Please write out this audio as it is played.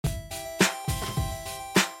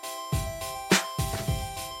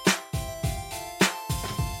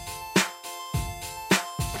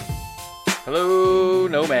Hello,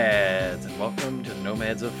 Nomads, and welcome to the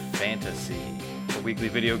Nomads of Fantasy, a weekly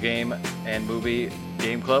video game and movie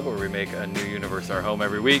game club where we make a new universe our home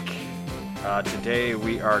every week. Today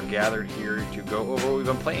we are gathered here to go over what we've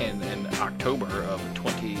been playing in October of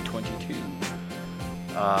 2022.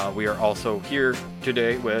 We are also here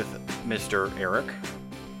today with Mr. Eric.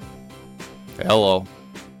 Hello.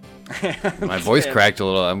 My voice cracked a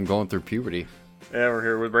little. I'm going through puberty. Yeah, we're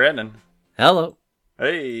here with Brandon. Hello.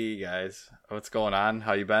 Hey, guys. What's going on?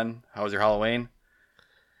 How you been? How was your Halloween?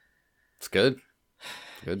 It's good.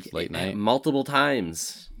 Good. Late night. Multiple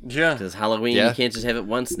times. Yeah. Because Halloween, you can't just have it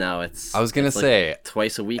once now. I was going to say. Like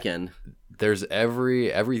twice a weekend. There's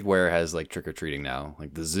everywhere has like trick-or-treating now.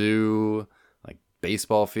 Like the zoo, like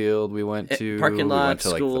baseball field we went to. Parking lot, we went to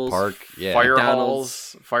schools, like the park. Yeah. Fire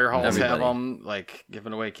halls have Everybody. them, like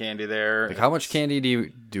giving away candy there. Like how much candy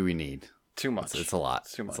do we need? Too much. It's a lot.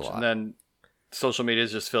 It's too much. It's a lot. And then social media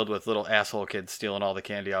is just filled with little asshole kids stealing all the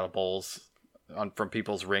candy out of bowls from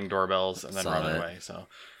people's Ring doorbells and then running away. So,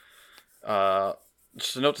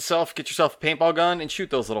 just a note to self: get yourself a paintball gun and shoot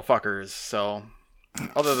those little fuckers. So,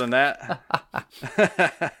 other than that,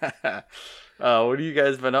 what have you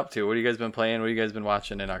guys been up to? What have you guys been playing? What have you guys been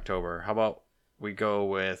watching in October? How about we go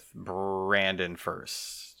with Brandon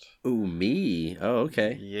first? Ooh, me. Oh,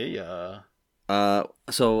 okay. Yeah.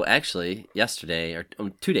 So actually, yesterday or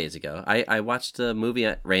 2 days ago, I watched a movie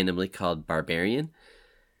randomly called Barbarian,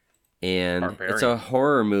 and it's a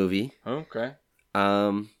horror movie. Okay.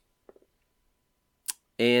 And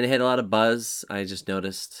it had a lot of buzz. I just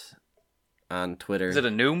noticed on Twitter. Is it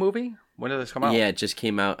a new movie? When did this come out? Yeah, it just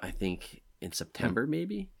came out. I think in September,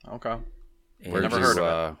 maybe. Okay. And Never heard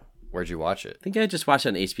of it. Where'd you watch it? I think I just watched it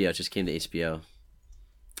on HBO. It just came to HBO,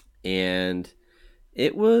 and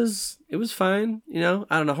it was fine. You know,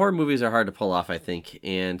 I don't know. Horror movies are hard to pull off, I think,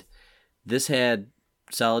 and this had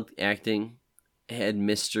solid acting. It had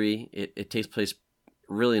mystery. It takes place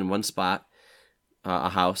really in one spot, a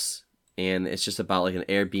house, and it's just about like an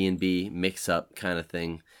Airbnb mix-up kind of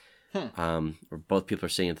thing, where both people are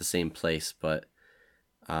staying at the same place, but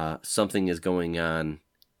something is going on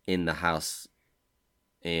in the house,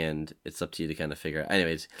 and it's up to you to kind of figure out.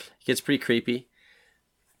 Anyways, it gets pretty creepy.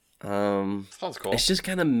 Sounds cool. It's just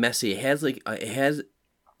kind of messy. It has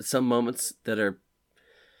some moments that are,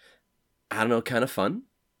 I don't know, kind of fun,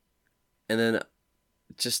 and then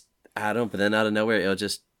just but then out of nowhere it'll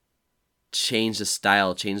just change the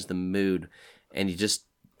style, change the mood, and you just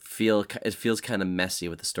it feels kind of messy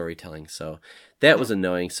with the storytelling. So that was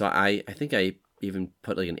annoying. So I think I even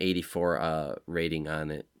put like an 84 rating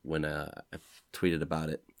on it when I tweeted about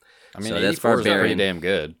it. I mean, so 84 is pretty damn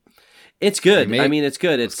good. It's good. I mean, it's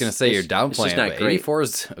good. I was going to say you're downplaying, but 84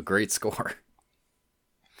 is a great score.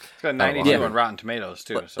 It's got 92 on Rotten Tomatoes,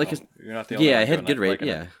 too. So you're not the only one. Yeah, it had good rate.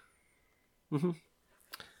 Yeah. Mm-hmm.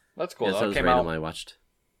 That's cool. Yeah, so it I watched.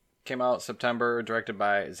 Came out September, directed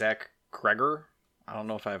by Zach Kreger. I don't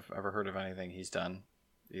know if I've ever heard of anything he's done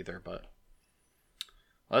either, but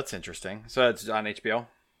that's interesting. So it's on HBO?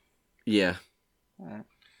 Yeah. All right.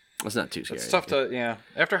 It's not too scary. It's tough to,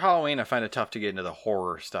 after Halloween, I find it tough to get into the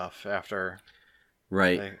horror stuff after.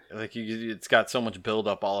 Right. It's got so much build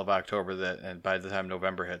up all of October and by the time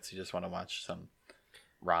November hits, you just want to watch some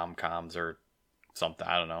rom-coms or something.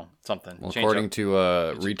 I don't know. Something. Well, according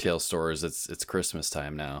to retail stores, it's Christmas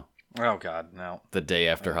time now. Oh, God, no. The day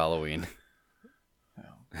after Halloween.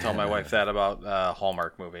 Tell my wife that about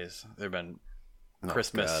Hallmark movies. They've been.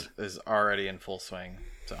 Christmas is already in full swing.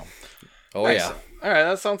 So. Oh, nice. Yeah. All right,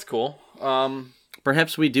 that sounds cool.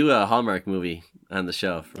 Perhaps we do a Hallmark movie on the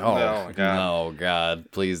show. Oh, God. No, God.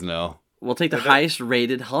 Please, no. We'll take the highest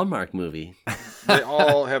rated Hallmark movie. They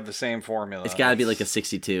all have the same formula. It's got to be like a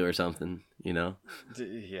 62 or something, you know?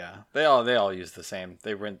 Yeah. They all use the same.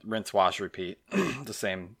 They rinse, wash, repeat. The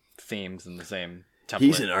same themes and the same template.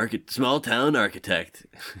 He's an small town architect.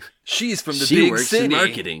 She's from the she big works city. in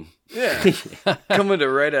marketing. Yeah. Coming to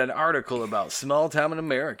write an article about small town in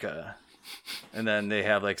America. And then they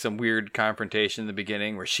have like some weird confrontation in the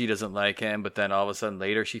beginning where she doesn't like him, but then all of a sudden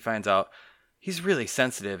later she finds out he's really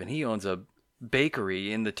sensitive and he owns a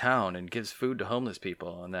bakery in the town and gives food to homeless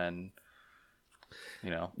people. And then,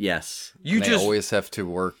 Yes. They always have to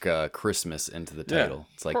work Christmas into the title.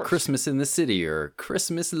 It's like Christmas in the City or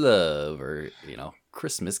Christmas Love or,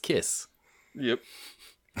 Christmas Kiss. Yep.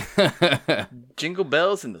 Jingle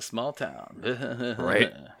bells in the small town.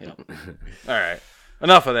 Right. Yep. All right.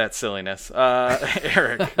 Enough of that silliness.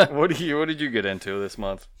 Eric, what did you get into this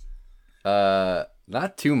month?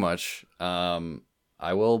 Not too much.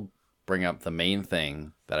 I will bring up the main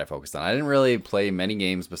thing that I focused on. I didn't really play many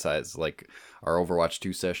games besides like our Overwatch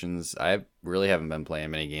 2 sessions. I really haven't been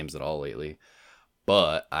playing many games at all lately.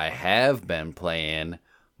 But I have been playing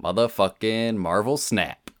motherfucking Marvel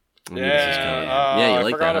Snap. Yeah, you like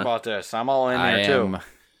I forgot that, huh? about this. I'm all in here too.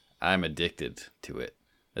 I'm addicted to it.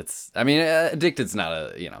 Addicted's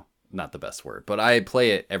not not the best word, but I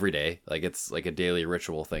play it every day. Like it's like a daily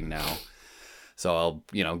ritual thing now. So I'll,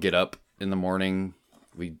 get up in the morning,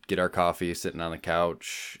 we get our coffee, sitting on the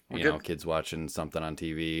couch, kids watching something on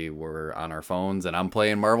TV, we're on our phones, and I'm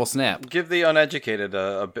playing Marvel Snap. Give the uneducated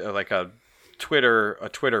a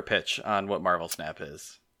Twitter pitch on what Marvel Snap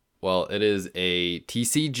is. Well, it is a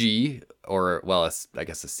TCG, I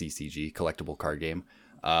guess a CCG, collectible card game.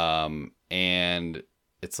 And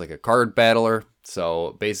it's like a card battler.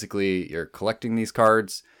 So basically, you're collecting these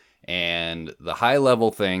cards, and the high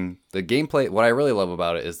level thing, the gameplay, what I really love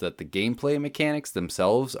about it is that the gameplay mechanics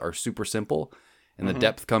themselves are super simple, and the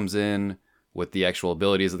depth comes in with the actual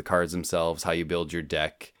abilities of the cards themselves, how you build your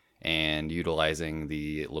deck, and utilizing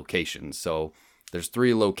the locations. So there's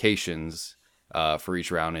 3 locations for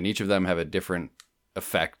each round, and each of them have a different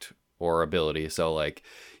effect or ability. So like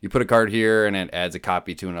you put a card here and it adds a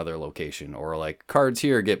copy to another location, or like cards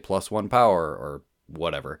here get +1 power or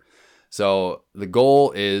whatever. So the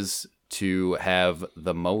goal is to have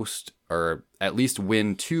the most, or at least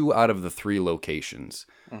win 2 out of the 3 locations.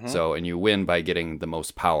 So, and you win by getting the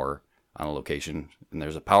most power on a location, and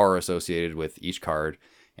there's a power associated with each card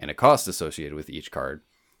and a cost associated with each card.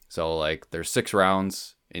 So like there's 6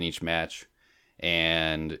 rounds in each match,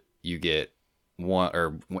 and you get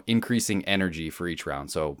increasing energy for each round.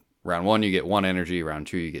 So round 1 you get 1 energy, round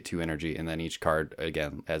 2 you get 2 energy, and then each card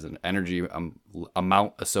again has an energy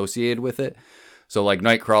amount associated with it. So like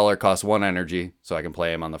Nightcrawler costs 1 energy, so I can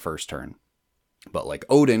play him on the first turn. But like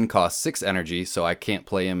Odin costs 6 energy, so I can't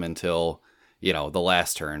play him until the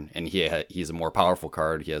last turn, and he's a more powerful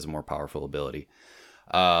card. He has a more powerful ability.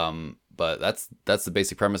 But that's the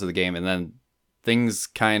basic premise of the game, and then things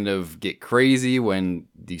kind of get crazy when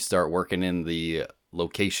you start working in the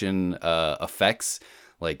location effects.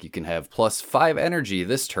 Like you can have +5 energy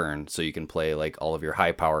this turn, so you can play like all of your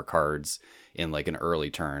high power cards in like an early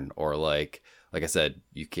turn. Or like I said,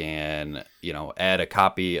 you can, add a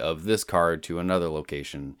copy of this card to another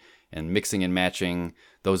location, and mixing and matching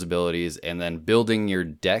those abilities, and then building your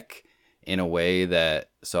deck in a way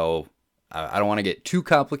that, so I don't want to get too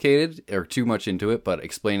complicated or too much into it, but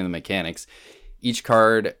explaining the mechanics. Each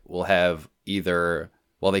card will have either,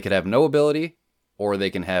 they could have no ability, or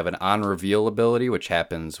they can have an on-reveal ability, which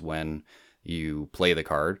happens when you play the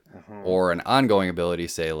card, or an ongoing ability,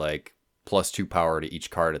 say like +2 power to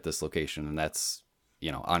each card at this location, and that's,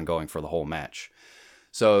 ongoing for the whole match.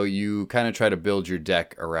 So you kind of try to build your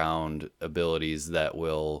deck around abilities that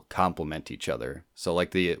will complement each other. So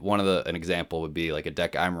like an example would be like a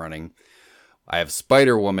deck I'm running. I have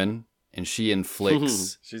Spider-Woman, and she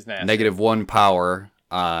inflicts She's nasty. -1 power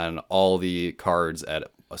on all the cards at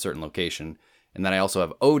a certain location. And then I also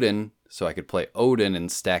have Odin, so I could play Odin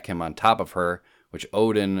and stack him on top of her, which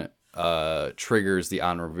Odin triggers the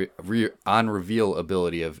on-reveal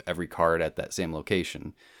ability of every card at that same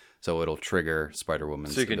location. So it'll trigger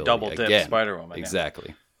Spider-Woman's ability. So you can double dip Spider-Woman. Exactly.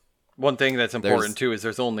 Yeah. One thing that's important too is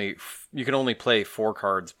you can only play 4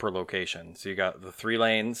 cards per location. So you got the 3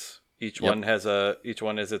 lanes. Each one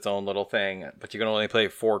is its own little thing, but you can only play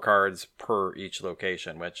 4 cards per each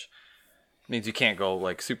location, which means you can't go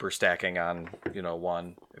like super stacking on,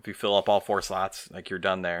 one. If you fill up all 4 slots, like you're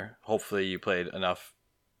done there. Hopefully you played enough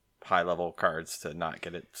high level cards to not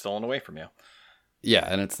get it stolen away from you. Yeah,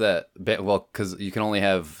 and it's that, because you can only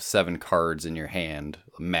have 7 cards in your hand,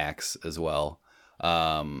 max as well.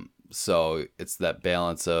 So it's that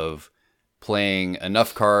balance of playing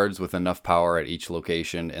enough cards with enough power at each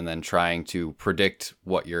location, and then trying to predict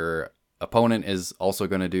what your opponent is also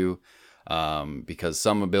going to do. Because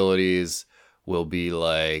some abilities will be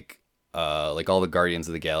like all the Guardians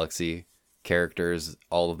of the Galaxy characters,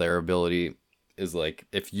 all of their ability is like,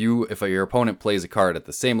 if your opponent plays a card at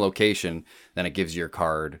the same location, then it gives your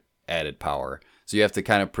card added power. So you have to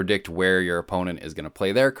kind of predict where your opponent is going to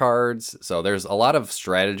play their cards. So there's a lot of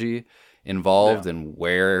strategy involved in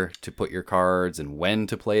where to put your cards and when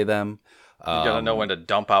to play them. You gotta know when to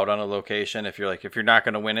dump out on a location. If you're not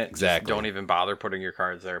going to win it, exactly, just don't even bother putting your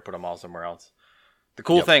cards there. Put them all somewhere else. The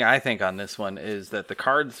cool thing I think on this one is that the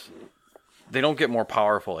cards, they don't get more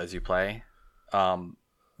powerful as you play.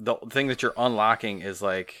 The thing that you're unlocking is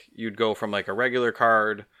like you'd go from like a regular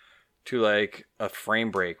card to like a frame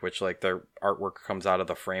break, which like the artwork comes out of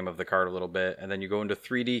the frame of the card a little bit, and then you go into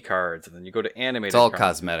 3D cards, and then you go to animated. It's all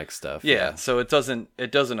cards. cosmetic stuff. Yeah, so it doesn't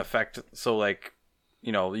affect. So like,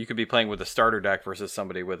 you could be playing with a starter deck versus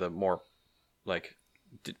somebody with a more like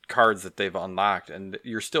cards that they've unlocked, and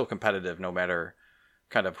you're still competitive no matter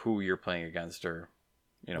kind of who you're playing against or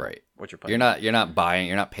right. what you're playing. You're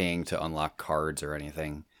not paying to unlock cards or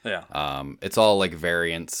anything. Yeah. It's all like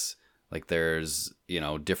variants. Like there's,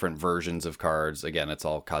 different versions of cards. Again, it's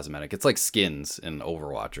all cosmetic. It's like skins in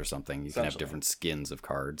Overwatch or something. You can have different skins of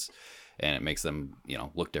cards and it makes them,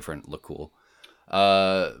 look different, look cool.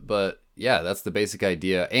 But yeah, that's the basic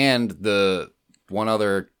idea. And the one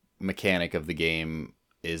other mechanic of the game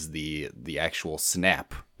is the actual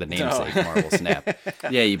snap, the namesake Marvel Snap.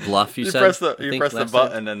 Yeah, you bluff. You said press the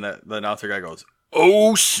button, and the announcer guy goes,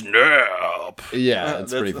 "Oh snap!" Yeah,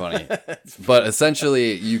 it's pretty funny. But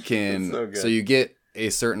essentially, you can so you get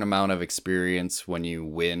a certain amount of experience when you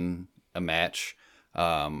win a match.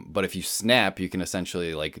 But if you snap, you can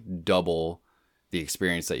essentially like double the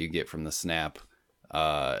experience that you get from the snap.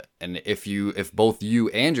 And if both you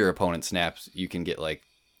and your opponent snaps, you can get like.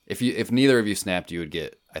 If neither of you snapped, you would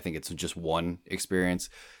get, I think it's just 1 experience.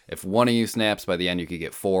 If one of you snaps, by the end you could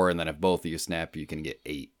get 4, and then if both of you snap, you can get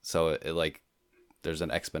 8. So there's an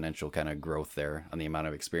exponential kind of growth there on the amount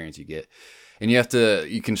of experience you get. And you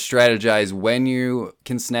can strategize when you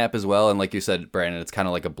can snap as well. And like you said, Brandon, it's kind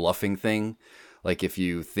of like a bluffing thing. Like if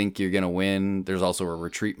you think you're going to win, there's also a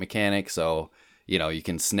retreat mechanic. So, you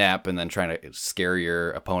can snap and then try to scare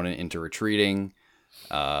your opponent into retreating.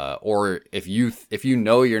 Or if you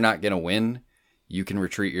know you're not going to win, you can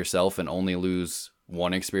retreat yourself and only lose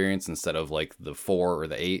 1 experience instead of like the 4 or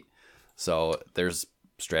the 8. So there's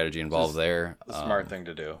strategy involved there. The smart thing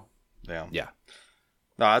to do. Yeah. Yeah.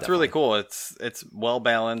 No, it's really cool. It's well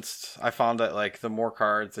balanced. I found that like the more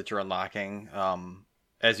cards that you're unlocking,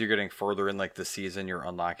 as you're getting further in like the season, you're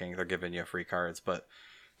unlocking, they're giving you free cards, but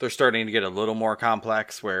they're starting to get a little more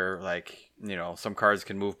complex where like, some cards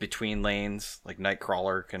can move between lanes, like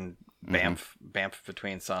Nightcrawler can bamf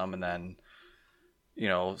between some, and then,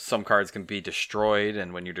 some cards can be destroyed,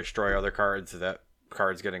 and when you destroy other cards, that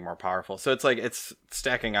card's getting more powerful. So it's like, it's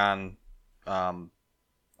stacking on,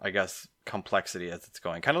 I guess, complexity as it's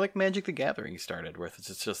going. Kind of like Magic the Gathering started with.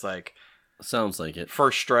 It's just like... Sounds like it.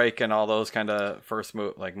 First strike and all those kind of first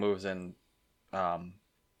moves in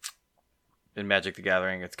Magic the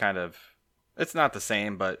Gathering. It's kind of... It's not the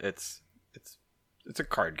same, but it's a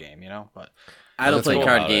card game, But I don't play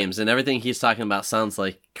card games, and everything he's talking about sounds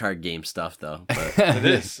like card game stuff, though. But it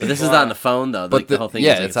is. But this is on the phone, though. But the whole thing.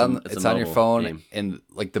 Yeah, is like it's on your phone, game. And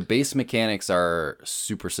like the base mechanics are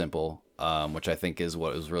super simple, which I think is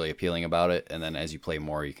what was really appealing about it. And then as you play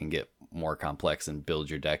more, you can get more complex and build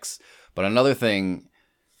your decks. But another thing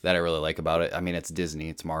that I really like about it, I mean, it's Disney,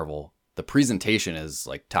 it's Marvel. The presentation is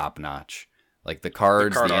like top notch. Like the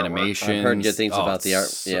cards, the animations. I've heard good things about the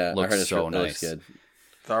art. Yeah, looks I heard it's so really nice. good.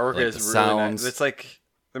 The artwork Like is the really sounds. nice. It's like,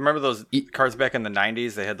 remember those cards back in the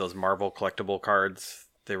 90s? They had those Marvel collectible cards.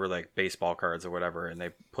 They were like baseball cards or whatever, and they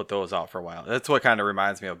put those out for a while. That's what kind of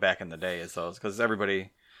reminds me of back in the day, is those, because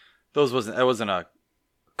it wasn't a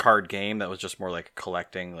card game. That was just more like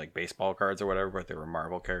collecting like baseball cards or whatever, but they were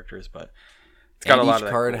Marvel characters. But it's got And a lot each of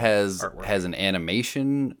that card cool has artwork. an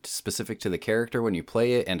animation specific to the character when you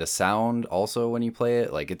play it, and a sound also when you play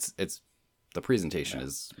it. Like it's the presentation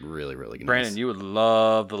is really, really nice. Brandon, you would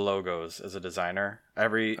love the logos as a designer.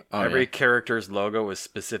 Every character's logo is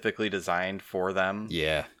specifically designed for them.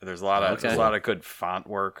 Yeah, There's a lot of good font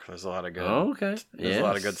work. There's a lot of good. There's a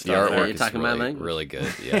lot of good the stuff. artwork there. You're talking my is language. really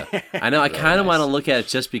good. Yeah, I know. I Really kind of want to nice. look at it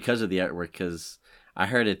just because of the artwork, because I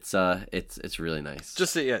heard it's really nice.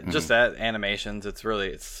 Just that animations. It's really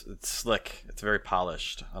it's slick. It's very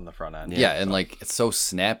polished on the front end. yeah, and like it's so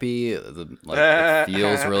snappy. It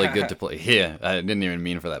feels really good to play. Yeah, I didn't even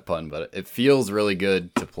mean for that pun, but it feels really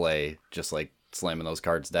good to play. Just like slamming those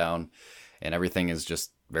cards down, and everything is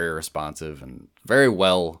just very responsive and very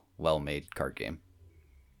well made card game.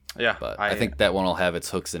 Yeah, But I think that one will have its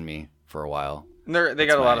hooks in me for a while. they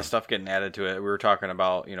got a lot of stuff getting added to it. We were talking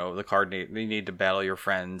about, the card you need to battle your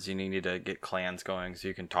friends. You need to get clans going so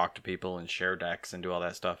you can talk to people and share decks and do all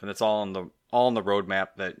that stuff. And it's all in the roadmap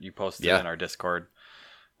that you posted in our Discord.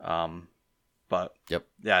 But Yep.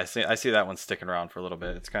 yeah, I see that one sticking around for a little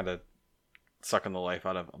bit. It's kind of sucking the life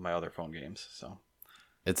out of my other phone games. So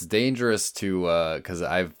It's dangerous to, because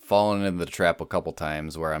I've fallen into the trap a couple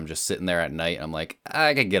times where I'm just sitting there at night and I'm like,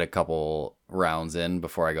 I could get a couple rounds in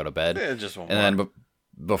before I go to bed. just one And then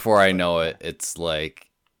before I know it, it's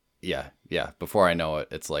like yeah. Before I know it,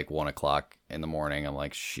 it's like 1:00 in the morning. I'm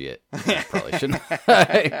like, shit. I probably shouldn't.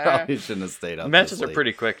 I probably shouldn't have stayed up. Matches are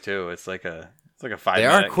pretty quick too. It's like a 5 They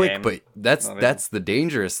minute are quick, game. but that's the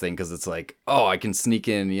dangerous thing because it's like, oh, I can sneak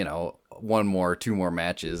in, two more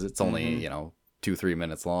matches. It's only 2-3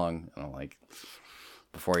 minutes long. And I'm like,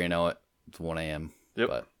 before you know it, it's 1 a.m. Yep.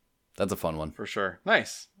 But that's a fun one for sure.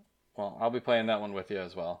 Nice. Well, I'll be playing that one with you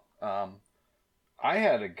as well. I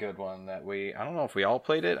had a good one that I don't know if we all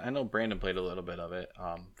played it. I know Brandon played a little bit of it.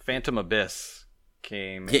 Phantom Abyss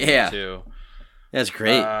came into. That's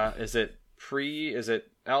great. Is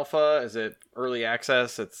it alpha? Is it early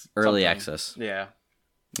access? It's early something. access. Yeah.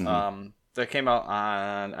 Mm-hmm. That came out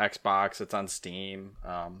on Xbox. It's on Steam.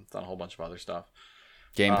 It's on a whole bunch of other stuff.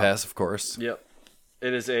 Game Pass, of course. Yep.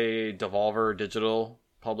 It is a Devolver Digital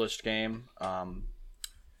published game.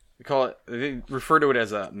 They refer to it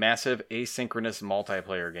as a massive asynchronous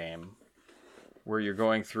multiplayer game where you're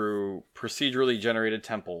going through procedurally generated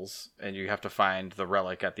temples and you have to find the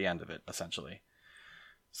relic at the end of it, essentially.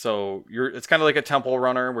 So it's kind of like a temple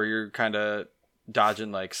runner where you're kind of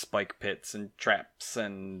dodging like spike pits and traps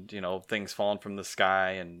and, things falling from the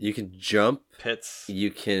sky, and you can jump pits.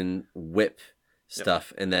 You can whip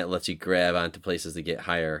stuff, and that lets you grab onto places to get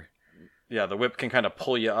higher. Yeah, the whip can kind of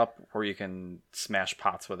pull you up, or you can smash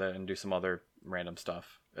pots with it and do some other random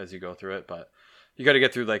stuff as you go through it. But you got to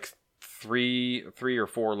get through like three or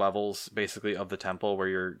four levels basically of the temple where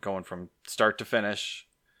you're going from start to finish,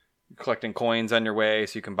 collecting coins on your way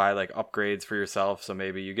so you can buy like upgrades for yourself. So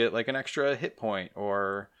maybe you get like an extra hit point,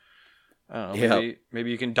 or I don't know,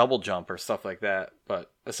 maybe you can double jump or stuff like that.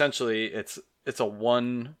 But essentially it's a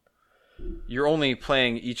one. You're only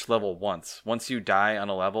playing each level once. Once you die on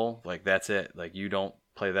a level, like that's it. Like you don't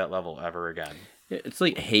play that level ever again. It's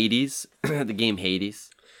like Hades, the game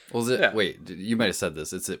Hades. Was it? Yeah. Wait, you might have said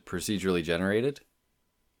this. Is it procedurally generated?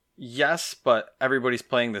 Yes, but everybody's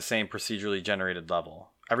playing the same procedurally generated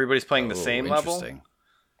level. Everybody's playing the same level.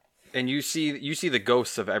 And you see the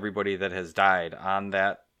ghosts of everybody that has died on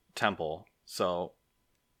that temple. So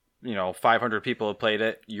 500 people have played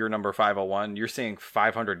it. You're number 501. You're seeing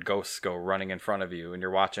 500 ghosts go running in front of you, and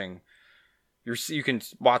you're watching. You can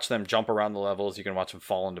watch them jump around the levels. You can watch them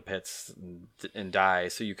fall into pits and die.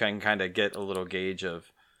 So you can kind of get a little gauge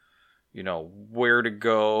of, where to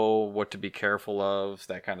go, what to be careful of,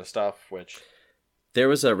 that kind of stuff. Which there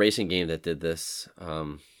was a racing game that did this,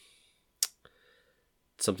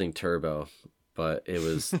 something turbo, but it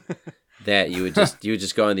was. That you would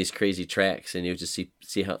just go on these crazy tracks, and you would just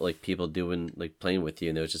see how like people doing like playing with you,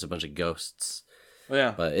 and there was just a bunch of ghosts.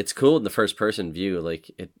 Yeah, but it's cool in the first person view.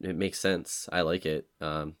 Like it makes sense. I like it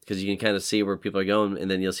because you can kind of see where people are going,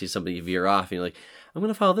 and then you'll see somebody veer off, and you're like, I'm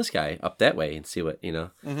gonna follow this guy up that way and see what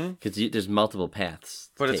because there's multiple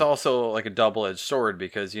paths. But it's also like a double-edged sword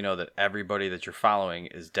because you know that everybody that you're following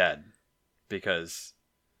is dead because.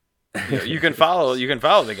 You can follow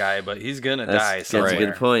the guy, but he's gonna die somewhere. That's a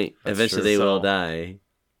good point. Eventually, they will die.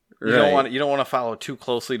 You don't want to follow too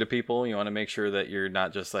closely to people. You want to make sure that you're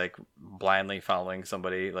not just like blindly following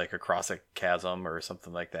somebody like across a chasm or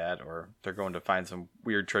something like that, or they're going to find some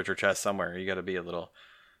weird treasure chest somewhere. You got to be a little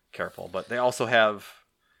careful. But they also have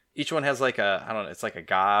each one has like it's like a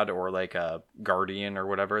god or like a guardian or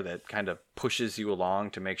whatever that kind of pushes you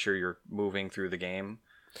along to make sure you're moving through the game.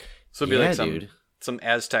 So it'd be like some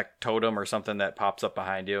Aztec totem or something that pops up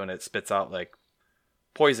behind you and it spits out like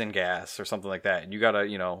poison gas or something like that. And you gotta,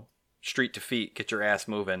 street to feet, get your ass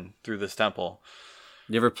moving through this temple.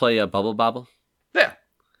 You ever play a Bubble Bobble? Yeah.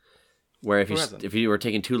 Where if you were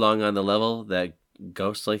taking too long on the level, that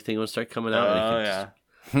ghost-like thing would start coming out.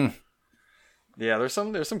 Yeah. Yeah, there's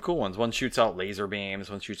some cool ones. One shoots out laser beams,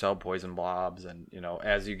 one shoots out poison blobs, and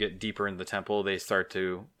as you get deeper into the temple, their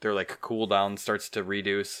like cooldown starts to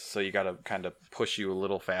reduce, so you got to kind of push you a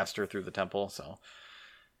little faster through the temple. So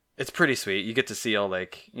it's pretty sweet. You get to see all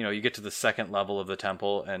you get to the second level of the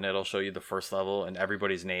temple, and it'll show you the first level and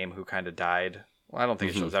everybody's name who kind of died. Well, I don't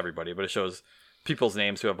think it shows everybody, but it shows people's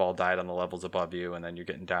names who have all died on the levels above you, and then you're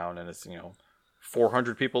getting down, and it's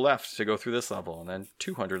 400 people left to go through this level, and then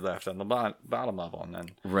 200 left on the bottom level, and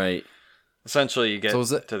then essentially you get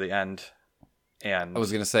to the end. And I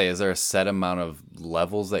was gonna say, is there a set amount of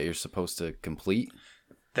levels that you're supposed to complete?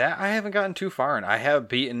 That I haven't gotten too far in. I have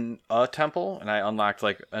beaten a temple, and I unlocked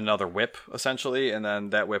like another whip essentially, and then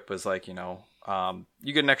that whip was like you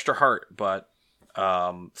get an extra heart, but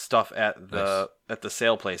stuff at the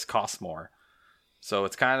sale place costs more, so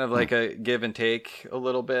it's kind of like a give and take a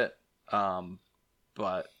little bit.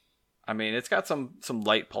 But I mean, it's got some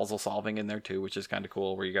light puzzle solving in there too, which is kind of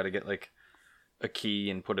cool. Where you got to get like a key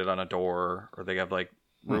and put it on a door, or they have like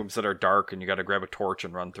rooms that are dark and you got to grab a torch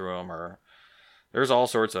and run through them, or there's all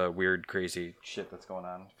sorts of weird, crazy shit that's going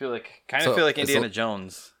on. I feel like Indiana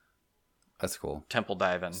Jones. That's cool. Temple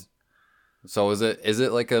diving. So is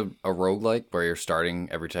it like a roguelike where you're starting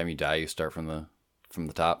every time you die, you start from the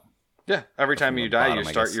top? Yeah, every time you die,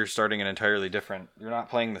 bottom, you're starting an entirely different. You're not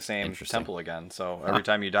playing the same temple again. So every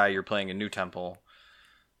time you die, you're playing a new temple,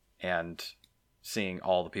 and seeing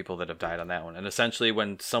all the people that have died on that one. And essentially,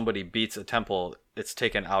 when somebody beats a temple, it's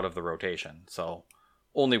taken out of the rotation. So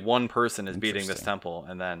only one person is beating this temple,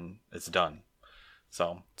 and then it's done.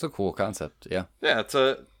 So it's a cool concept. Yeah. Yeah,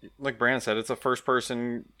 like Brandon said, it's a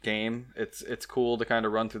first-person game. It's cool to kind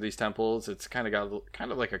of run through these temples. It's kind of got kind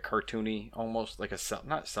of like a cartoony, almost like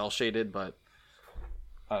not cell shaded, but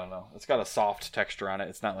I don't know. It's got a soft texture on it.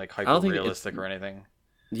 It's not like hyper realistic or anything.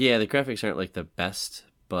 Yeah, the graphics aren't like the best,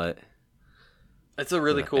 but it's a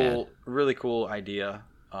really cool idea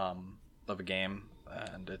of a game,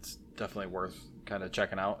 and it's definitely worth kind of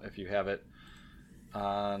checking out if you have it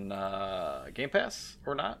on Game Pass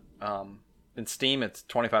or not. In Steam, it's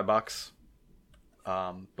 $25,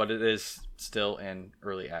 but it is still in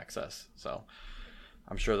early access, so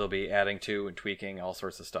I'm sure they'll be adding to and tweaking all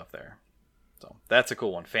sorts of stuff there. So that's a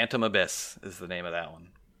cool one. Phantom Abyss is the name of that one.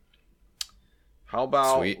 How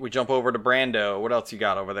about we jump over to Brando? What else you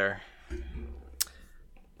got over there?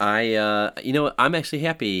 You know what? I'm actually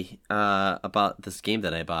happy about this game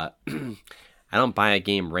that I bought. I don't buy a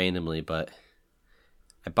game randomly, but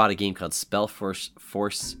I bought a game called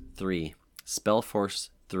Spellforce 3. Spellforce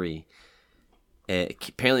 3. It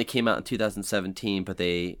apparently came out in 2017, but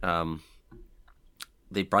they brought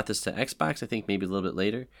this to Xbox, I think maybe a little bit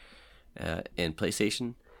later, and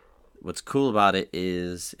PlayStation. What's cool about it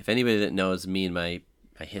is, if anybody that knows me and my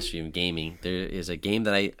history of gaming, there is a game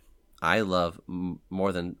that I love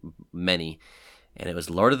more than many, and it was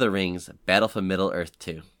Lord of the Rings Battle for Middle-earth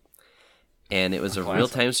 2. And it was a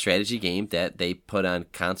real-time strategy game that they put on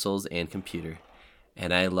consoles and computer.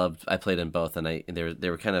 And I played in both, and they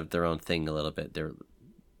were kind of their own thing a little bit. There were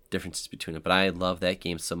differences between it, but I love that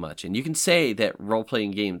game so much. And you can say that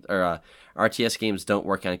role-playing games or RTS games don't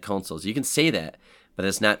work on consoles. You can say that, but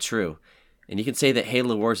it's not true. And you can say that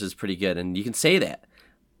Halo Wars is pretty good, and you can say that.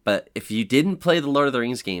 But if you didn't play the Lord of the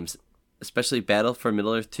Rings games, especially Battle for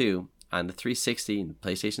Middle-earth 2, on the 360 and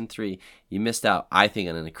PlayStation 3, you missed out, I think,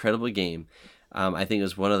 on an incredible game. I think it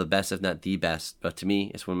was one of the best, if not the best, but to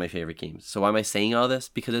me, it's one of my favorite games. So why am I saying all this?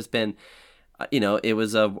 Because it's been, it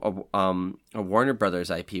was a Warner Brothers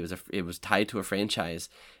IP. It was tied to a franchise,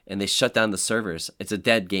 and they shut down the servers. It's a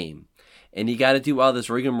dead game. And you got to do all this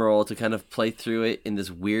rigmarole to kind of play through it in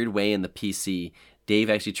this weird way in the PC. Dave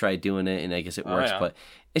actually tried doing it, and I guess it works, but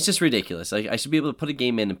it's just ridiculous. Like, I should be able to put a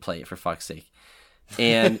game in and play it, for fuck's sake.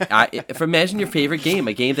 And imagine your favorite game,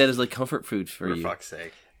 a game that is like comfort food for you. For fuck's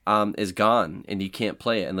sake. Is gone, and you can't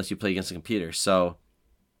play it unless you play against a computer. So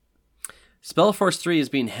Spellforce 3 is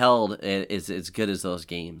being held as good as those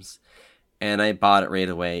games. And I bought it right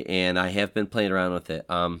away, and I have been playing around with it.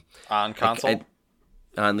 On console?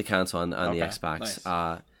 On the console, on the Xbox.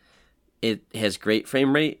 Nice. It has great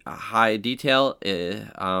frame rate, high detail.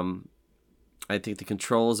 I think the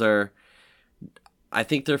controls are... I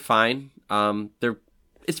think they're fine.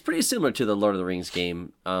 It's pretty similar to the Lord of the Rings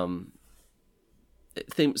game. Some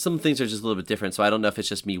things are just a little bit different, so I don't know if it's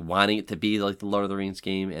just me wanting it to be like the Lord of the Rings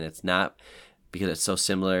game, and it's not because it's so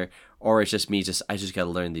similar, or it's just me I just got to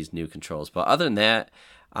learn these new controls. But other than that,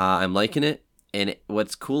 I'm liking it, and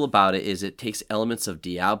what's cool about it is it takes elements of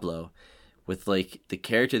Diablo, with like the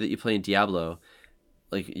character that you play in Diablo,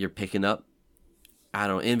 like you're picking up, I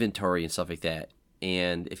don't know, inventory and stuff like that.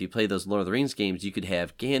 And if you play those Lord of the Rings games, you could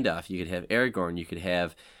have Gandalf, you could have Aragorn, you could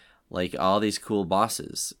have like all these cool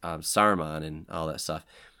bosses, Saruman and all that stuff.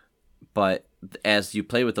 But as you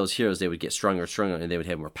play with those heroes, they would get stronger and stronger, and they would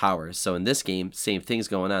have more powers. So in this game, same thing's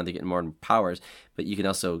going on. They're getting more powers, but you can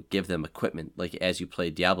also give them equipment. Like as you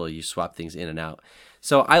play Diablo, you swap things in and out.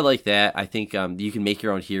 So I like that. I think you can make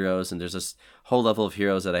your own heroes, and there's this whole level of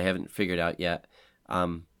heroes that I haven't figured out yet.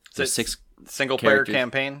 There's 6 single-player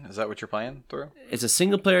campaign? Is that what you're playing through? It's a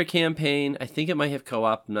single-player campaign. I think it might have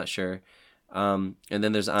co-op. I'm not sure. And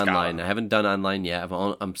then there's online. I haven't done online yet.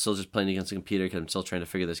 I'm still just playing against a computer because I'm still trying to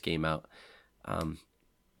figure this game out.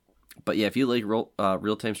 But yeah, if you like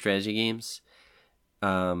real-time strategy games,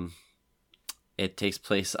 it takes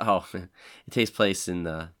place. It takes place in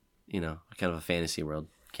kind of a fantasy world,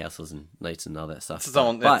 castles and knights and all that stuff.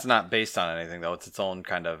 It's not based on anything though. It's its own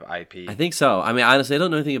kind of IP. I think so. I mean, honestly, I don't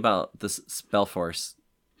know anything about this Spellforce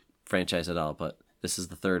franchise at all, but this is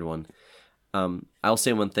the third one. I'll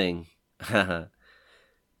say one thing.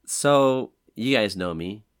 So you guys know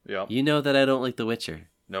me. Yeah. You know that I don't like The Witcher.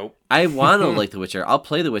 Nope. I want to like The Witcher. I'll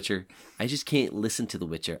play The Witcher. I just can't listen to The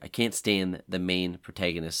Witcher. I can't stand the main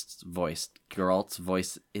protagonist's voice. Geralt's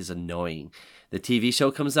voice is annoying. The TV show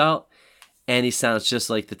comes out, and he sounds just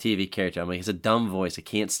like the TV character. I'm like, it's a dumb voice. I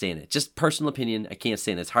can't stand it. Just personal opinion. I can't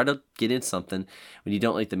stand it. It's hard to get in something when you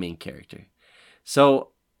don't like the main character.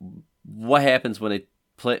 So what happens when I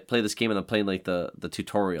play this game and I'm playing like the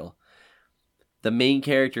tutorial? The main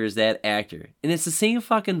character is that actor. And it's the same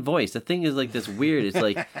fucking voice. The thing is like this weird. It's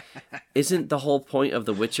like, isn't the whole point of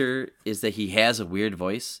The Witcher is that he has a weird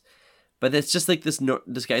voice? But it's just like this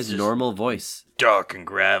guy's normal voice. Dark and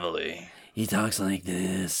gravelly. He talks like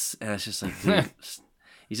this. And it's just like, dude,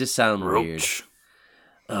 he just sounds weird.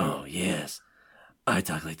 Oh, yes. I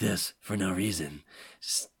talk like this for no reason.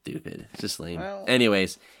 Stupid. It's just lame. Well,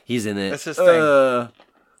 anyways, he's in it. That's his thing.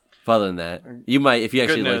 Other than that, you might, if you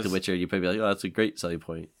actually Good like news. The Witcher, you'd probably be like, oh, that's a great selling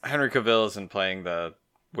point. Henry Cavill isn't playing the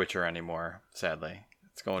Witcher anymore, sadly.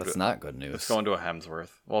 That's not good news. It's going to a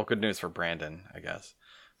Hemsworth. Well, good news for Brandon, I guess.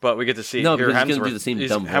 But we get to see no, hear because Hemsworth. he's going to do the same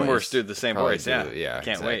dumb voice. Hemsworth do the same Probably voice, do, yeah.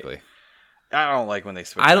 Can't exactly. wait. I don't like when they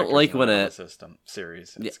switch. I don't like when a system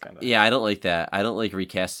series. It's yeah, I don't like that. I don't like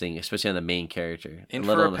recasting, especially on the main character. In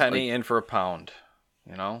for a penny, in for a pound.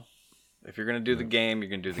 You know, if you're gonna do the game,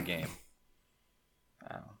 you're gonna do the game.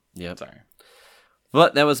 Yep. Sorry.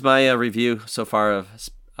 But that was my review so far of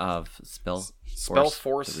Spellforce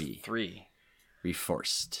 3.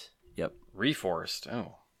 Reforced. Yep. Reforced.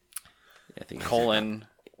 Oh. I think colon.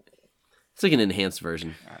 It's like an enhanced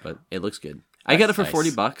version, but it looks good. I got it for nice.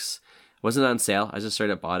 $40. Wasn't on sale. I just straight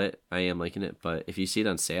up bought it. I am liking it, but if you see it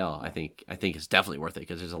on sale, I think it's definitely worth it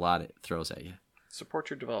because there's a lot it throws at you. Support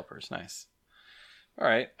your developers. Nice. All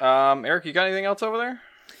right. Eric, you got anything else over there?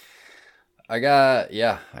 I got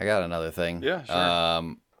another thing. Yeah, sure.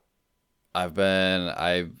 A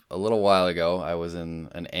little while ago, I was in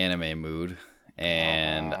an anime mood,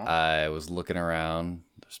 and I was looking around.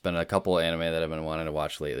 There's been a couple of anime that I've been wanting to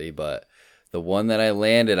watch lately, but the one that I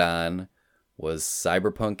landed on was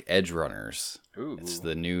Cyberpunk Edgerunners. Ooh. It's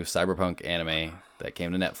the new Cyberpunk anime that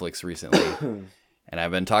came to Netflix recently. And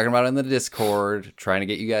I've been talking about it in the Discord, trying to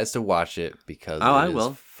get you guys to watch it because it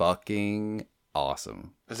is fucking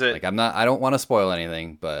awesome. Is it? Like I don't want to spoil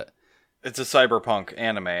anything, but it's a cyberpunk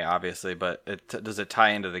anime, obviously. But does it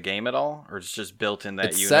tie into the game at all, or it's just built in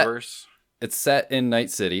that universe? It's set in Night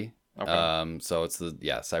City. Okay. So it's the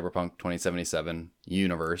Cyberpunk 2077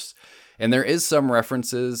 universe, and there is some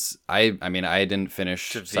references. I mean, I didn't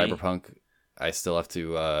finish Cyberpunk. I still have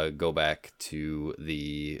to go back to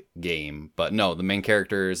the game, but no, the main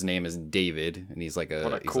character's name is David, and he's like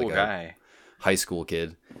what a cool guy. High school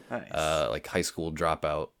kid, nice. Like high school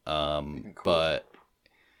dropout. Cool. But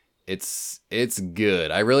it's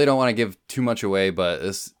good. I really don't want to give too much away, but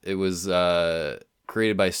it was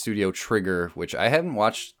created by Studio Trigger, which I hadn't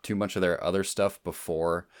watched too much of their other stuff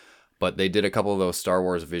before, but they did a couple of those Star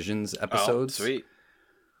Wars Visions episodes. Oh, sweet.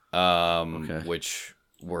 Which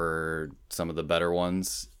were some of the better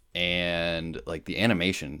ones, and like the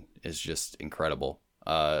animation is just incredible.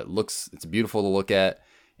 It's beautiful to look at.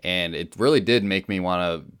 And it really did make me want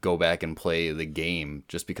to go back and play the game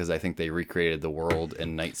just because I think they recreated the world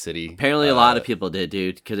in Night City. Apparently a lot of people did,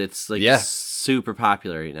 dude, because it's like super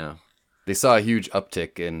popular right now. They saw a huge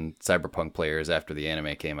uptick in Cyberpunk players after the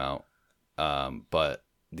anime came out. But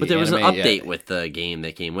there was an update with the game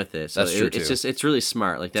that came with it. So that's true too. It's really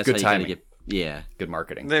smart. Like that's good how you timing. gotta get good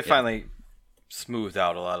marketing. They finally smoothed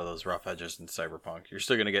out a lot of those rough edges in Cyberpunk. You're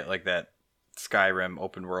still gonna get like that Skyrim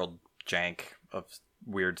open world jank of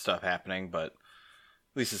weird stuff happening, but at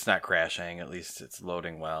least it's not crashing. At least it's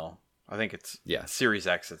loading well. I think it's Series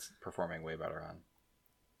X. It's performing way better on.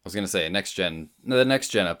 I was gonna say the next gen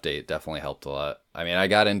update definitely helped a lot. I mean, I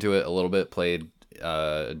got into it a little bit, played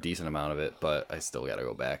a decent amount of it, but I still got to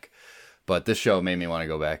go back. But this show made me want to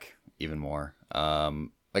go back even more.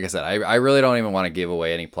 Like I said, I really don't even want to give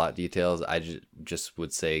away any plot details. I just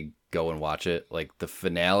would say go and watch it. Like the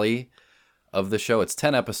finale of the show, it's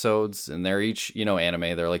 10 episodes, and they're each,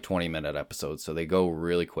 anime. They're like 20-minute episodes, so they go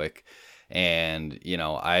really quick. And,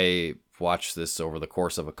 I watched this over the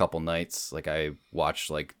course of a couple nights. Like I watched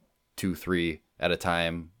like 2-3 at a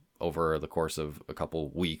time over the course of a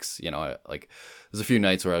couple weeks. Like there's a few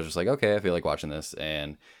nights where I was just like, okay, I feel like watching this,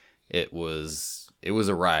 and it was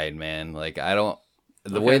a ride, man. Like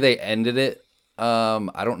the way they ended it,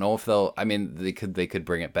 I don't know if they could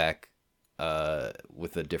bring it back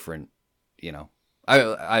with a different,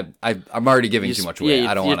 I'm already giving too much away.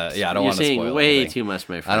 I don't want to. I don't want to spoil way anything. too much,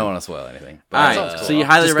 my friend. I don't want to spoil anything. All right, so you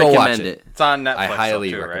highly recommend it. It's on Netflix. I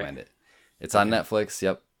highly too, recommend right? it. It's on Netflix.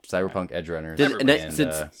 Yep. Cyberpunk Edgerunners.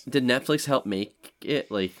 Did Netflix help make it?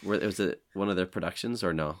 Like, was it one of their productions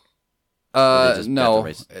or no? Or they just got No, the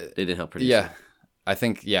rights? They didn't help produce yeah. it. I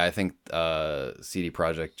think CD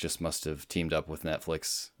Projekt just must have teamed up with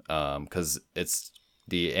Netflix because it's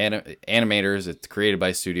the animators. It's created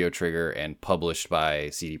by Studio Trigger and published by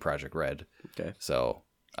CD Projekt Red. Okay. So,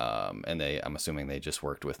 and I'm assuming they just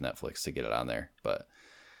worked with Netflix to get it on there. But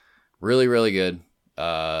really, really good.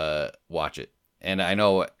 Watch it. And I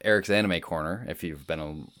know Eric's Anime Corner, if you've been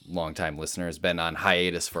a long time listener, has been on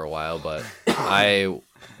hiatus for a while, but I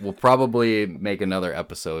will probably make another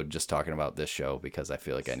episode just talking about this show because I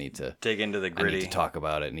feel like I need to dig into the gritty. I need to talk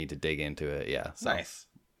about it, need to dig into it. Yeah. So nice.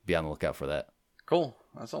 Be on the lookout for that. Cool.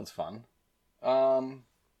 That sounds fun. I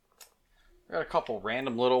got a couple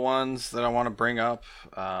random little ones that I want to bring up.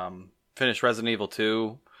 Finished Resident Evil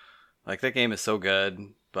 2. Like, that game is so good,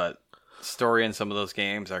 but story in some of those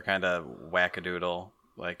games are kind of wackadoodle.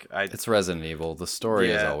 Like, it's Resident Evil. The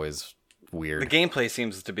story is always weird. The gameplay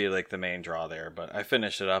seems to be like the main draw there, but I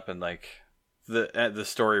finished it up and like the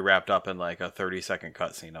story wrapped up in like a 30-second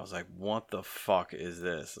cutscene. I was like, what the fuck is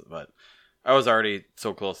this? But I was already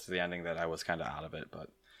so close to the ending that I was kind of out of it. But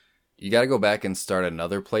you got to go back and start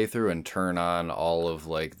another playthrough and turn on all of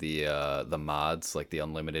like the mods, like the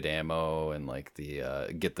unlimited ammo and like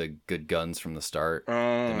the get the good guns from the start.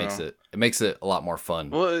 It makes it a lot part fun.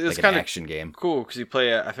 Well, it's like kind an of action game. Cool because you play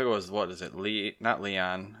it. I think it was not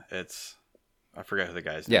Leon. It's I forget who the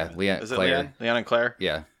guy's name is. Leon. Is it Claire. Leon and Claire?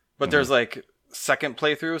 Yeah. But there's like second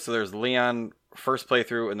playthrough, so there's Leon first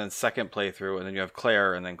playthrough and then second playthrough, and then you have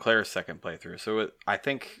Claire and then Claire's second playthrough. So I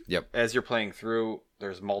think as you're playing through,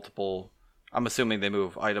 there's multiple. I'm assuming they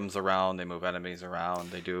move items around, they move enemies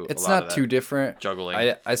around, they do. It's a lot not of that too different.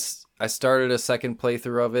 Juggling. I started a second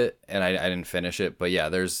playthrough of it and I didn't finish it, but yeah,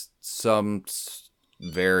 there's some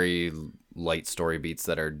very light story beats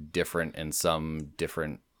that are different and some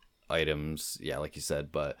different items. Yeah, like you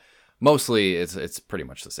said, but mostly it's pretty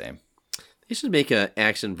much the same. They should make an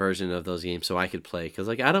action version of those games so I could play because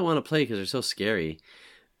like I don't want to play because they're so scary.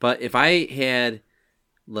 But if I had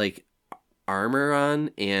like armor on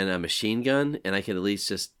and a machine gun and I could at least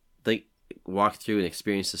just like walk through and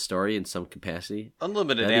experience the story in some capacity,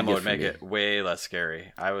 unlimited ammo would make it way less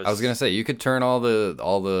scary. I was gonna say you could turn all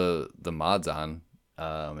the mods on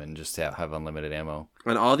and just have unlimited ammo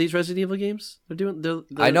on all these Resident Evil games.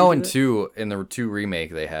 I know in the 2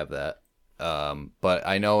 remake they have that, but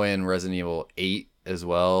I know in Resident Evil 8 as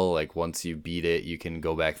well, like once you beat it you can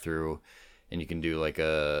go back through and you can do like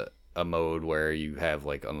a mode where you have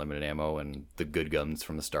like unlimited ammo and the good guns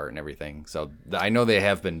from the start and everything. So I know they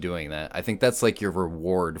have been doing that. I think that's like your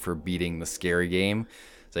reward for beating the scary game.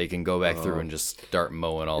 So you can go back through and just start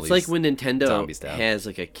mowing all these. It's like when Nintendo zombies down. has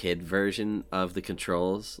like a kid version of the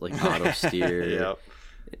controls, like auto steer, Yep.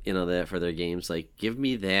 That for their games. Like, give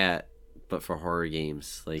me that, but for horror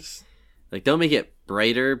games. Like don't make it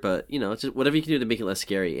brighter, but it's just whatever you can do to make it less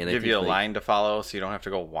scary. And give you a line to follow, so you don't have to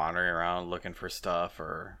go wandering around looking for stuff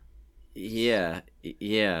or. Yeah.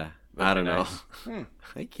 I don't know.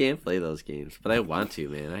 I can't play those games, but I want to,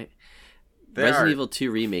 man. Resident Evil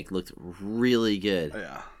 2 Remake looked really good.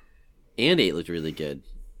 Yeah. And 8 looked really good.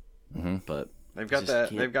 Mm-hmm. But they've got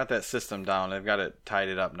that system down. They've got it tied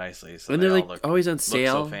it up nicely. So and they're like always on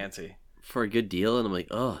sale so fancy for a good deal, and I'm like,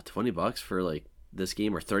 $20 for like this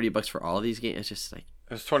game or $30 for all these games. It's just like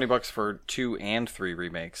it was $20 for 2 and 3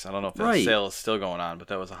 remakes. I don't know if that sale is still going on, but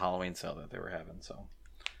that was a Halloween sale that they were having. So,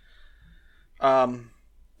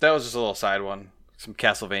 that was just a little side one. Some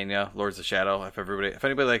Castlevania, Lords of Shadow. If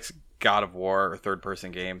anybody likes God of War or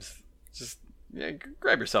third-person games, just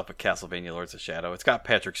grab yourself a Castlevania, Lords of Shadow. It's got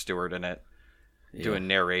Patrick Stewart in it, doing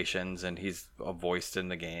narrations, and he's voiced in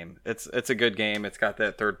the game. It's a good game. It's got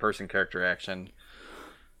that third-person character action.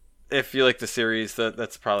 If you like the series,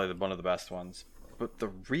 that's probably one of the best ones. But the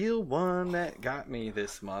real one that got me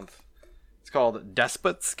this month, it's called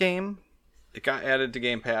Despot's Game. It got added to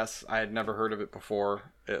Game Pass. I had never heard of it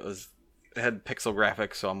before. It had pixel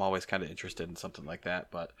graphics, so I'm always kind of interested in something like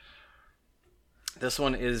that. But this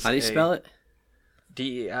one is. How do you spell it?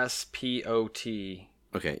 Despot.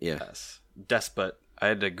 Okay, yeah. Yes. Despot. I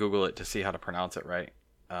had to Google it to see how to pronounce it right.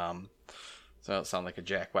 So I don't sound like a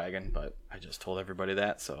jackwagon, but I just told everybody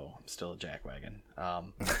that, so I'm still a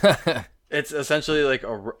jackwagon. It's essentially like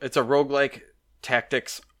it's a roguelike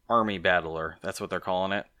tactics army battler. That's what they're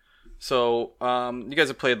calling it. So, you guys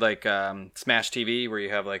have played like Smash TV, where you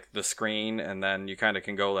have like the screen, and then you kind of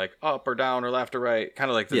can go like up or down or left or right, kind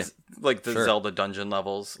of like this, like the Zelda dungeon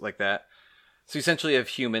levels, like that. So, you essentially have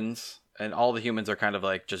humans, and all the humans are kind of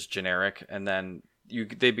like just generic, and then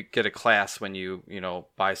they get a class when you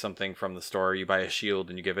buy something from the store. You buy a shield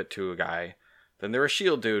and you give it to a guy, then they're a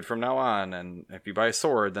shield dude from now on. And if you buy a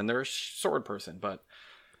sword, then they're a sword person. But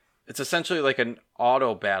it's essentially like an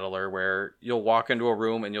auto battler where you'll walk into a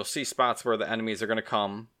room and you'll see spots where the enemies are going to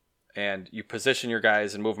come, and you position your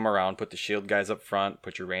guys and move them around. Put the shield guys up front,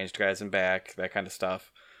 put your ranged guys in back, that kind of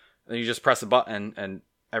stuff. And you just press a button and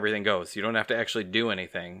everything goes. You don't have to actually do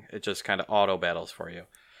anything. It just kind of auto battles for you.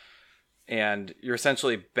 And you're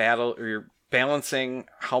essentially you're balancing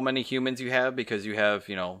how many humans you have, because you have,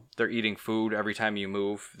 they're eating food every time you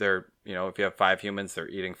move. They're, if you have 5 humans, they're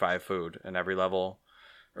eating 5 food. And every level,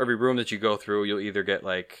 every room that you go through, you'll either get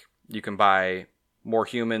you can buy more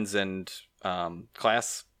humans and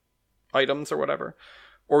class items or whatever,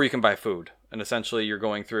 or you can buy food. And essentially you're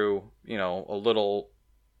going through, a little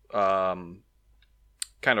kind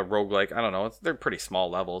of roguelike. I don't know. They're pretty small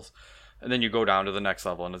levels. And then you go down to the next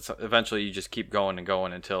level, and it's eventually you just keep going and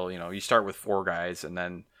going until, you start with 4 guys, and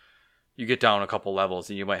then you get down a couple levels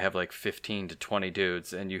and you might have 15 to 20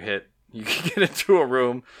 dudes, and you can get into a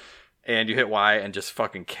room and you hit Y and just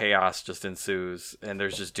fucking chaos just ensues. And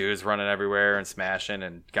there's just dudes running everywhere and smashing,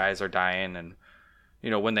 and guys are dying. And,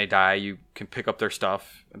 when they die, you can pick up their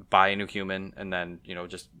stuff, buy a new human, and then,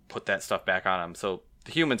 just put that stuff back on them. So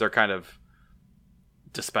the humans are kind of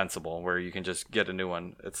dispensable, where you can just get a new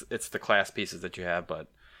one. It's the class pieces that you have, but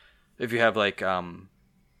if you have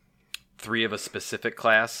 3 of a specific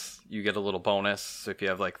class, you get a little bonus. So if you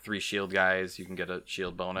have 3 shield guys, you can get a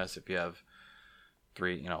shield bonus. If you have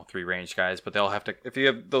 3 ranged guys, but they'll have to, if you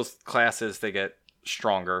have those classes, they get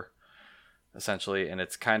stronger essentially. And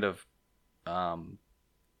it's kind of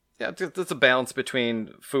it's a balance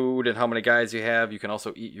between food and how many guys you have. You can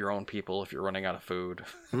also eat your own people if you're running out of food,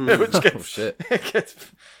 which gets, it gets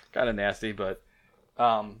kind of nasty. But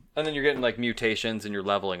and then you're getting mutations, and you're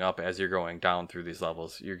leveling up as you're going down through these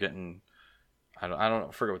levels. You're getting, I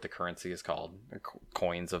forget what the currency is called,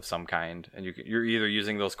 coins of some kind, and you're either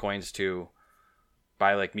using those coins to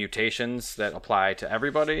buy mutations that apply to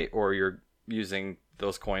everybody, or you're using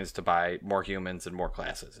those coins to buy more humans and more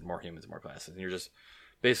classes, and more humans and more classes, and you're just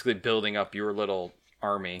basically building up your little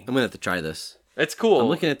army. I'm gonna have to try this. It's cool. I'm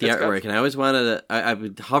looking at the artwork, and I always wanted to. I've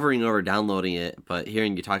been hovering over downloading it, but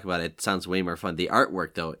hearing you talk about it sounds way more fun. The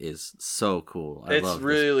artwork, though, is so cool. I love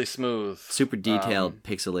really smooth, super detailed,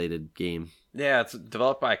 pixelated game. Yeah, it's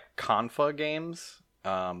developed by Confa Games,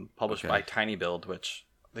 published by Tiny Build, which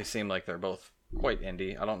they seem like they're both quite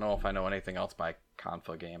indie. I don't know if I know anything else by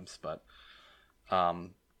Confa Games, but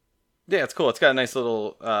yeah, it's cool. It's got a nice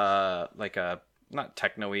little not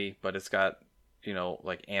techno-y, but it's got,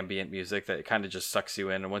 ambient music that kind of just sucks you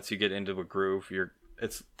in. And once you get into a groove,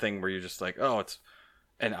 it's a thing where you're just it's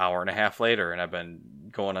an hour and a half later, and I've been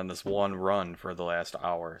going on this one run for the last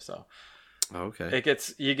hour. So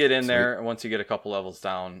you get in there, and once you get a couple levels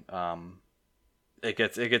down, it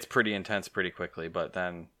gets pretty intense pretty quickly. But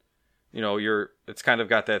then, it's kind of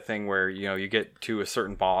got that thing where, you get to a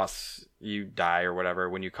certain boss, you die or whatever.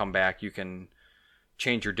 When you come back, you can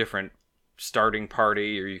change your different starting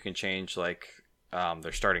party, or you can change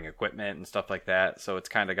their starting equipment and stuff like that. So it's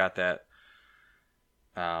kind of got that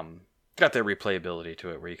replayability to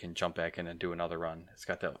it, where you can jump back in and do another run. It's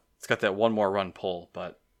got that one more run pull,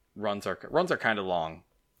 but runs are kind of long,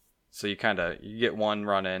 so you get one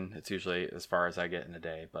run in. It's usually as far as I get in a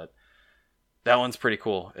day, but that one's pretty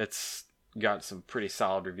cool. It's got some pretty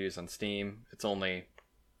solid reviews on Steam. It's only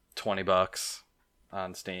 $20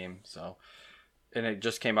 on Steam, so. And it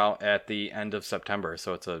just came out at the end of September,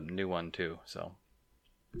 so it's a new one too. So,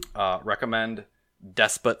 recommend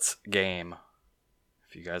Despot's Game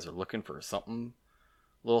if you guys are looking for something,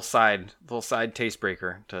 little side taste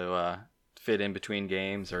breaker to fit in between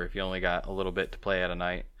games, or if you only got a little bit to play at a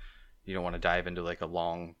night, you don't want to dive into a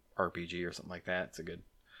long RPG or something like that. It's a good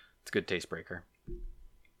taste breaker.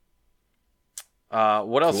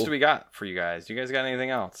 What else do we got for you guys? Do you guys got anything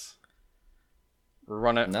else?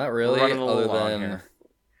 Not really, other than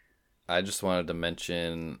I just wanted to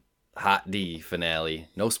mention Hot D finale.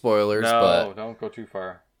 No spoilers, but don't go too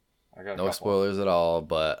far. I got no spoilers at all,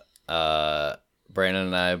 but Brandon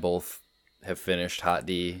and I both have finished Hot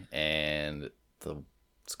D, and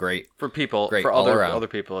it's great. For people, great for all around. Other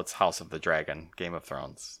people, it's House of the Dragon, Game of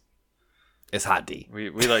Thrones. It's Hot D.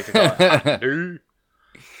 We like to call it Hot D.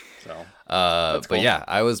 So, but cool. Yeah,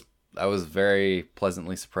 I was very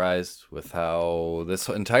pleasantly surprised with how this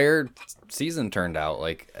entire season turned out.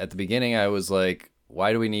 At the beginning, I was like,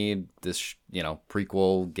 why do we need this,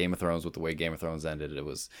 prequel Game of Thrones with the way Game of Thrones ended? It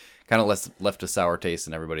was kind of left a sour taste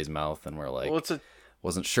in everybody's mouth, and we're like,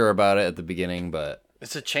 wasn't sure about it at the beginning, but...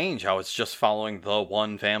 It's a change how it's just following the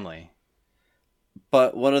one family.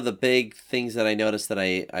 But one of the big things that I noticed that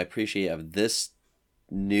I appreciate of this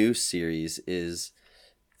new series is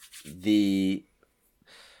the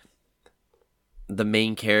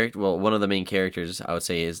main character. Well, one of the main characters I would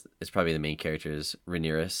say is probably the main character is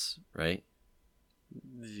Rhaenyra, right?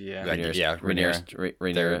 Yeah.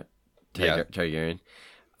 Rhaenyra Targaryen.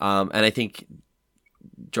 And I think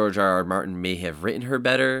George R.R. Martin may have written her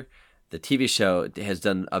better. The TV show has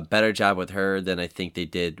done a better job with her than I think they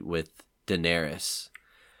did with Daenerys.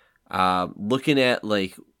 Looking at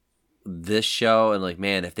like this show and like,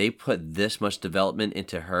 man, if they put this much development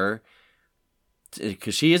into her,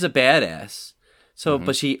 because she is a badass, so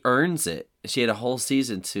but she earns it. She had a whole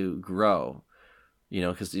season to grow,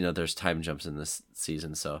 because there's time jumps in this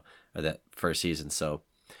season, or that first season. So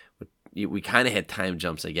we kind of had time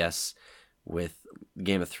jumps, I guess, with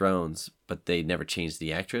Game of Thrones, but they never changed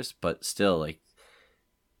the actress. But still, like,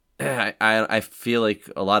 I feel like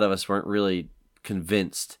a lot of us weren't really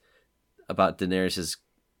convinced about Daenerys'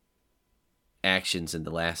 actions in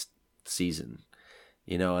the last season,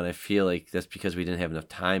 and I feel like that's because we didn't have enough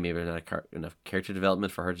time, maybe not enough character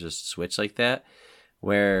development for her to just switch like that,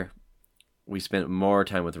 where we spent more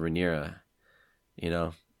time with Rhaenyra,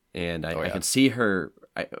 and I can see her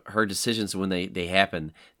decisions when they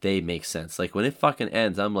happen, they make sense. Like when it fucking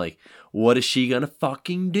ends, I'm like, what is she gonna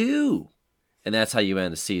fucking do? And that's how you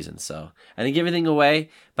end a season. So I didn't give anything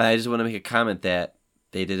away, but I just want to make a comment that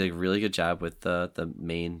they did a really good job with the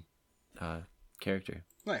main character.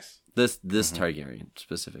 Nice. This Targaryen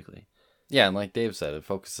specifically. Yeah, and like Dave said, it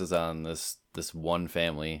focuses on this one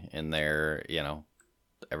family and their,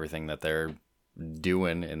 everything that they're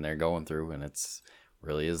doing and they're going through, and it's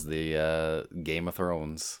really is the Game of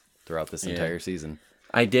Thrones throughout this entire season.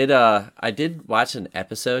 I did watch an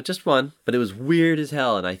episode, just one, but it was weird as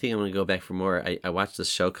hell, and I think I'm gonna go back for more. I watched this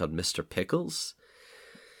show called Mr. Pickles.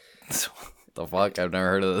 The fuck? I've never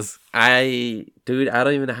heard of this. I don't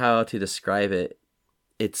even know how to describe it.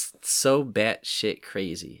 It's so batshit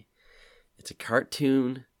crazy. It's a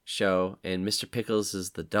cartoon show, and Mr. Pickles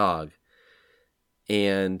is the dog.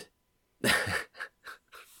 And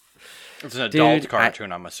it's an adult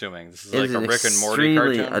cartoon, I'm assuming. This is like a Rick and Morty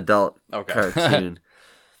cartoon? Extremely adult cartoon.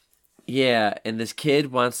 Yeah, and this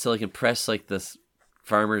kid wants to like impress like this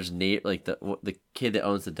farmer's neighbor, like the kid that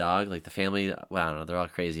owns the dog, like the family. Well, I don't know, they're all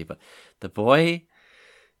crazy, but the boy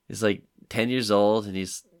is like 10 years old and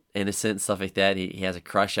he's innocent and stuff like that. He has a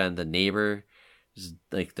crush on the neighbor,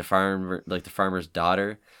 like the farmer's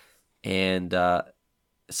daughter, and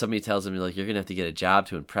somebody tells him like, you're gonna have to get a job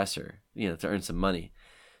to impress her, to earn some money.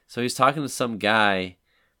 So he's talking to some guy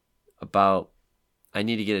about, I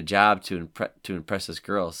need to get a job to impress this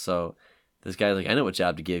girl. So this guy's like, I know what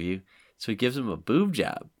job to give you. So he gives him a boob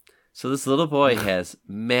job. So this little boy has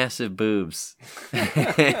massive boobs.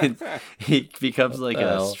 And he becomes like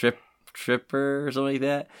a stripper or something like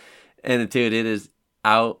that. And dude, it is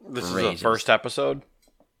outrageous. This is the first episode?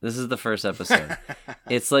 This is the first episode.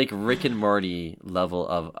 It's like Rick and Morty level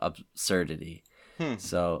of absurdity.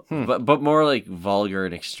 So, but more like vulgar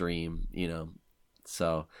and extreme,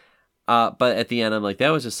 So, but at the end, I'm like,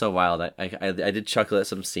 that was just so wild. I did chuckle at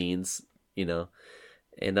some scenes,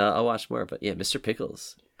 and I'll watch more. But yeah, Mr.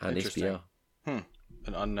 Pickles on HBO. An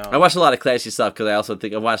unknown. I watched a lot of classy stuff because I also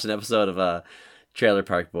think I watched an episode of Trailer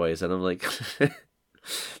Park Boys, and I'm like,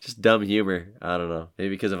 just dumb humor. I don't know, maybe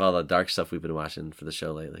because of all the dark stuff we've been watching for the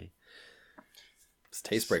show lately. It's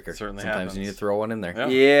taste breaker. Certainly Sometimes happens. you need to throw one in there.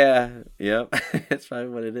 Yeah. Yep. That's probably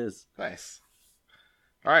what it is. Nice.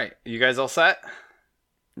 All right, you guys all set?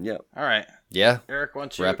 Yep. All right. Yeah. Eric, why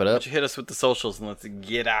don't you wrap it up? Why don't you hit us with the socials and let's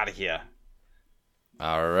get out of here.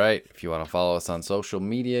 All right. If you want to follow us on social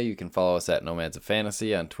media, you can follow us at Nomads of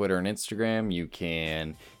Fantasy on Twitter and Instagram. You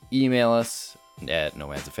can email us at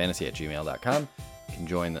nomadsoffantasy@gmail.com. You can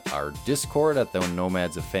join our Discord at the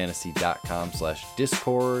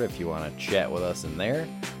nomadsoffantasy.com/Discord if you want to chat with us in there.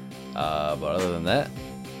 But other than that,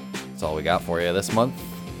 that's all we got for you this month.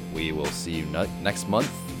 We will see you next month,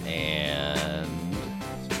 and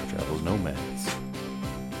Super Travels Nomads.